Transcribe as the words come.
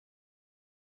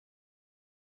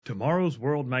Tomorrow's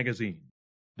World Magazine,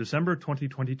 December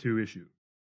 2022 issue.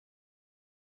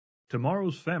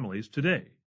 Tomorrow's Families Today.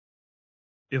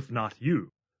 If Not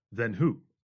You, Then Who?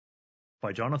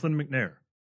 By Jonathan McNair.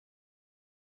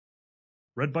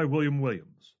 Read by William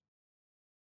Williams.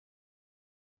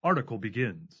 Article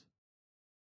begins.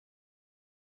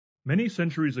 Many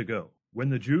centuries ago, when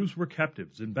the Jews were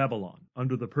captives in Babylon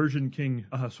under the Persian king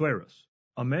Ahasuerus,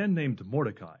 a man named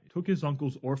Mordecai took his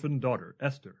uncle's orphan daughter,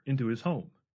 Esther, into his home.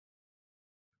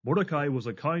 Mordecai was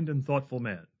a kind and thoughtful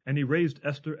man, and he raised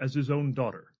Esther as his own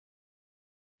daughter.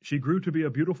 She grew to be a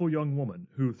beautiful young woman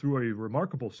who, through a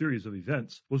remarkable series of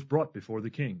events, was brought before the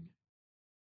king.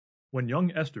 When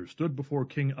young Esther stood before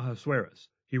King Ahasuerus,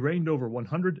 he reigned over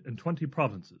 120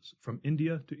 provinces, from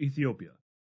India to Ethiopia.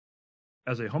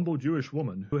 As a humble Jewish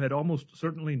woman who had almost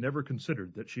certainly never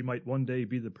considered that she might one day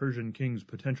be the Persian king's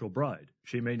potential bride,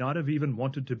 she may not have even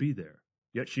wanted to be there,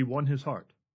 yet she won his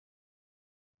heart.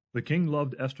 The king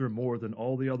loved Esther more than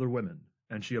all the other women,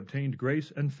 and she obtained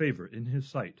grace and favor in his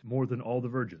sight more than all the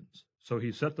virgins, so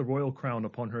he set the royal crown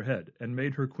upon her head and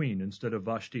made her queen instead of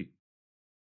Vashti.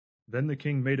 Then the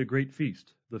king made a great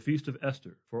feast, the feast of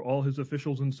Esther, for all his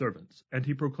officials and servants, and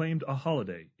he proclaimed a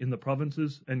holiday in the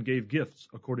provinces and gave gifts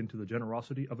according to the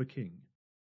generosity of a king.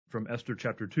 From Esther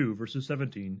chapter 2, verses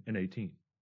 17 and 18.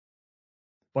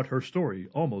 But her story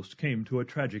almost came to a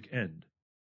tragic end.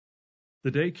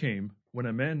 The day came when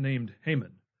a man named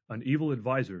Haman, an evil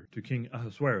adviser to King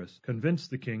Ahasuerus, convinced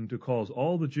the king to cause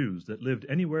all the Jews that lived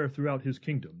anywhere throughout his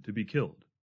kingdom to be killed.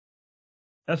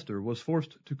 Esther was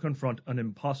forced to confront an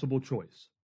impossible choice.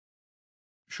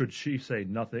 Should she say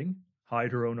nothing,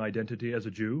 hide her own identity as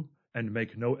a Jew, and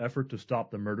make no effort to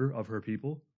stop the murder of her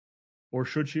people? Or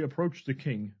should she approach the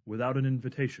king without an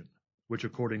invitation, which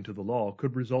according to the law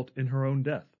could result in her own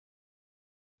death?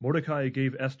 Mordecai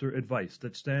gave Esther advice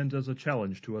that stands as a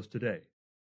challenge to us today.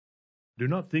 Do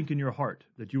not think in your heart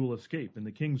that you will escape in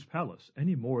the king's palace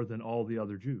any more than all the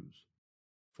other Jews.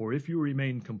 For if you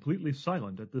remain completely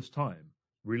silent at this time,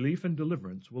 relief and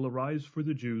deliverance will arise for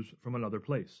the Jews from another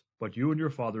place, but you and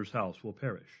your father's house will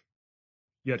perish.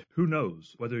 Yet who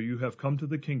knows whether you have come to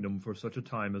the kingdom for such a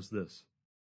time as this?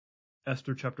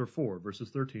 Esther chapter 4,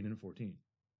 verses 13 and 14.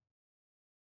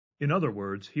 In other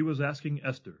words, he was asking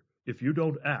Esther, if you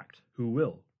don't act, who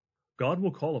will? God will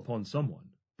call upon someone,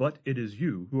 but it is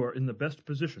you who are in the best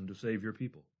position to save your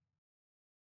people.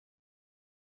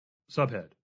 Subhead: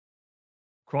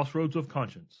 Crossroads of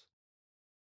Conscience.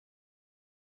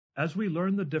 As we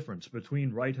learn the difference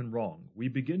between right and wrong, we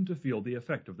begin to feel the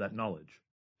effect of that knowledge,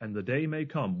 and the day may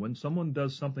come when someone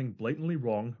does something blatantly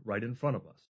wrong right in front of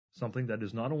us, something that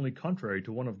is not only contrary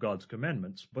to one of God's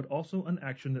commandments, but also an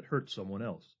action that hurts someone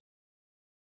else.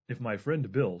 If my friend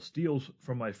Bill steals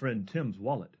from my friend Tim's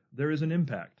wallet, there is an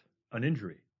impact, an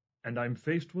injury, and I'm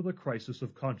faced with a crisis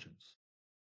of conscience.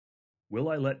 Will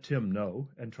I let Tim know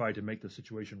and try to make the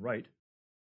situation right?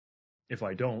 If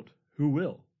I don't, who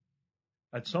will?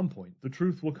 At some point, the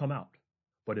truth will come out,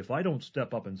 but if I don't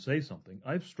step up and say something,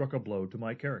 I've struck a blow to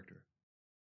my character.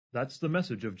 That's the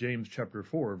message of James chapter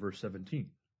 4, verse 17.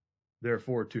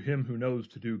 Therefore, to him who knows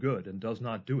to do good and does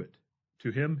not do it,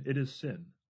 to him it is sin.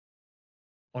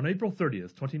 On April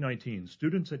 30th, 2019,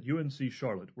 students at UNC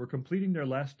Charlotte were completing their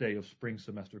last day of spring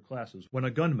semester classes when a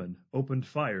gunman opened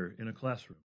fire in a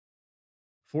classroom.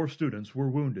 4 students were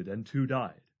wounded and 2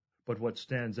 died, but what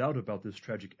stands out about this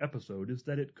tragic episode is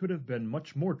that it could have been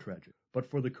much more tragic, but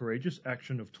for the courageous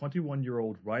action of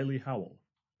 21-year-old Riley Howell,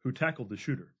 who tackled the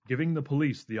shooter, giving the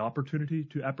police the opportunity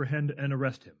to apprehend and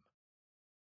arrest him.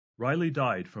 Riley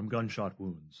died from gunshot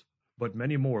wounds, but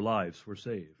many more lives were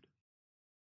saved.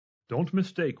 Don't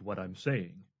mistake what I'm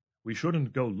saying. We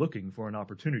shouldn't go looking for an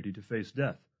opportunity to face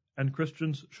death, and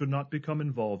Christians should not become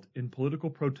involved in political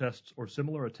protests or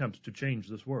similar attempts to change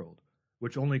this world,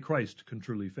 which only Christ can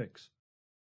truly fix.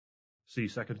 See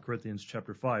 2 Corinthians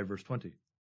chapter 5, verse 20.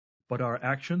 But our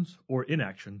actions or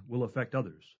inaction will affect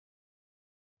others.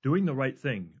 Doing the right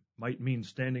thing might mean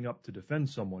standing up to defend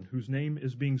someone whose name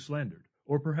is being slandered,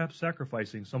 or perhaps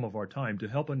sacrificing some of our time to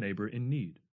help a neighbor in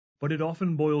need. But it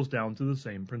often boils down to the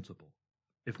same principle.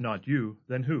 If not you,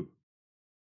 then who?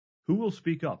 Who will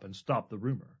speak up and stop the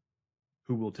rumor?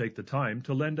 Who will take the time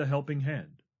to lend a helping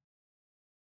hand?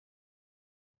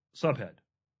 Subhead: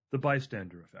 The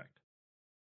bystander effect.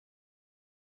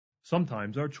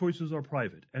 Sometimes our choices are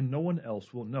private and no one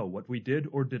else will know what we did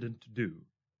or didn't do.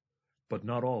 But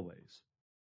not always.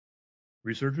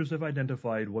 Researchers have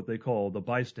identified what they call the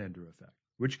bystander effect,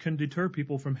 which can deter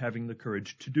people from having the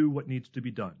courage to do what needs to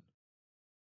be done.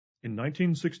 In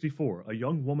 1964, a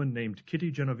young woman named Kitty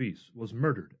Genovese was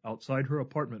murdered outside her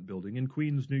apartment building in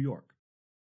Queens, New York.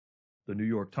 The New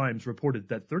York Times reported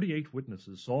that 38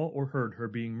 witnesses saw or heard her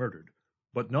being murdered,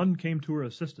 but none came to her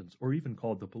assistance or even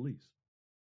called the police.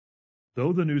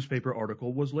 Though the newspaper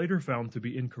article was later found to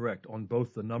be incorrect on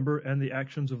both the number and the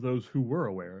actions of those who were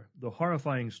aware, the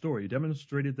horrifying story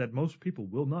demonstrated that most people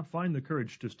will not find the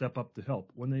courage to step up to help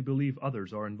when they believe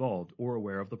others are involved or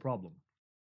aware of the problem.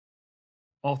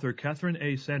 Author Catherine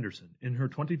A. Sanderson, in her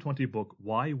 2020 book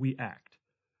Why We Act,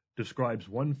 describes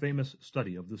one famous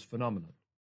study of this phenomenon.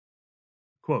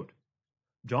 Quote,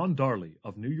 John Darley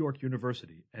of New York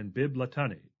University and Bibb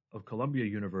Latané of Columbia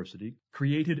University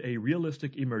created a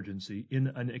realistic emergency in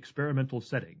an experimental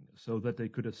setting so that they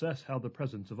could assess how the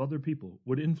presence of other people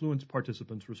would influence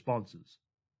participants' responses.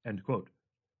 End quote.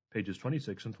 Pages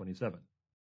 26 and 27.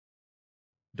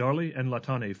 Darley and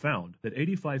Latané found that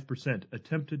 85%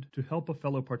 attempted to help a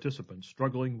fellow participant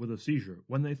struggling with a seizure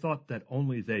when they thought that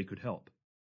only they could help.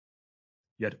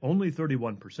 Yet only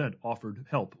 31% offered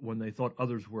help when they thought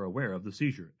others were aware of the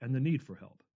seizure and the need for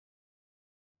help.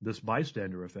 This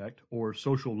bystander effect, or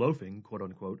social loafing,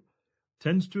 quote-unquote,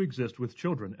 tends to exist with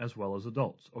children as well as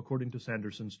adults, according to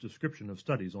Sanderson's description of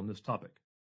studies on this topic.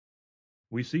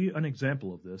 We see an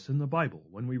example of this in the Bible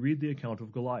when we read the account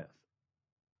of Goliath.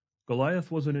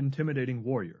 Goliath was an intimidating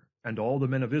warrior, and all the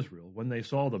men of Israel, when they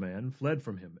saw the man, fled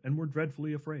from him and were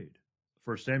dreadfully afraid.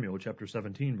 1 Samuel chapter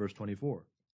 17, verse 24.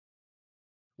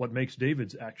 What makes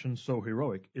David's actions so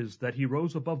heroic is that he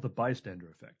rose above the bystander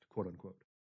effect, quote-unquote.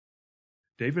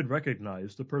 David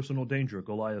recognized the personal danger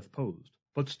Goliath posed,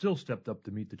 but still stepped up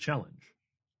to meet the challenge.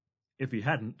 If he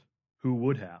hadn't, who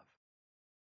would have?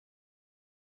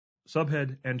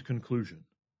 Subhead and conclusion.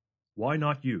 Why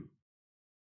not you?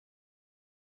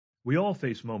 We all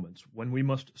face moments when we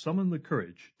must summon the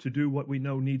courage to do what we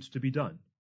know needs to be done.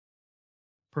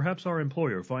 Perhaps our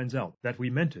employer finds out that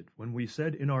we meant it when we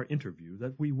said in our interview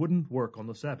that we wouldn't work on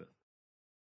the Sabbath.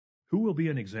 Who will be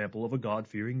an example of a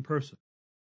God-fearing person?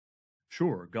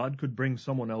 Sure, God could bring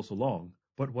someone else along,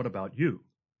 but what about you?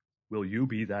 Will you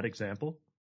be that example?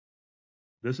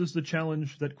 This is the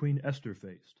challenge that Queen Esther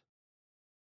faced.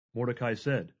 Mordecai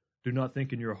said, Do not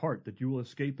think in your heart that you will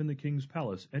escape in the king's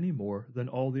palace any more than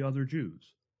all the other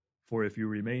Jews. For if you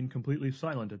remain completely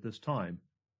silent at this time,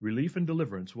 relief and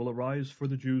deliverance will arise for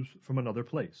the Jews from another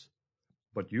place,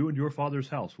 but you and your father's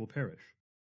house will perish.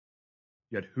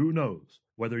 Yet who knows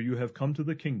whether you have come to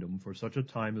the kingdom for such a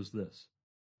time as this?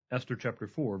 Esther chapter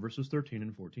 4, verses 13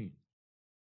 and 14.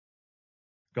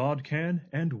 God can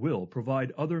and will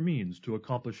provide other means to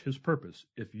accomplish his purpose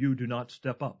if you do not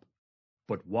step up.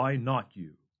 But why not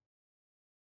you?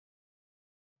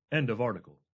 End of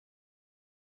article.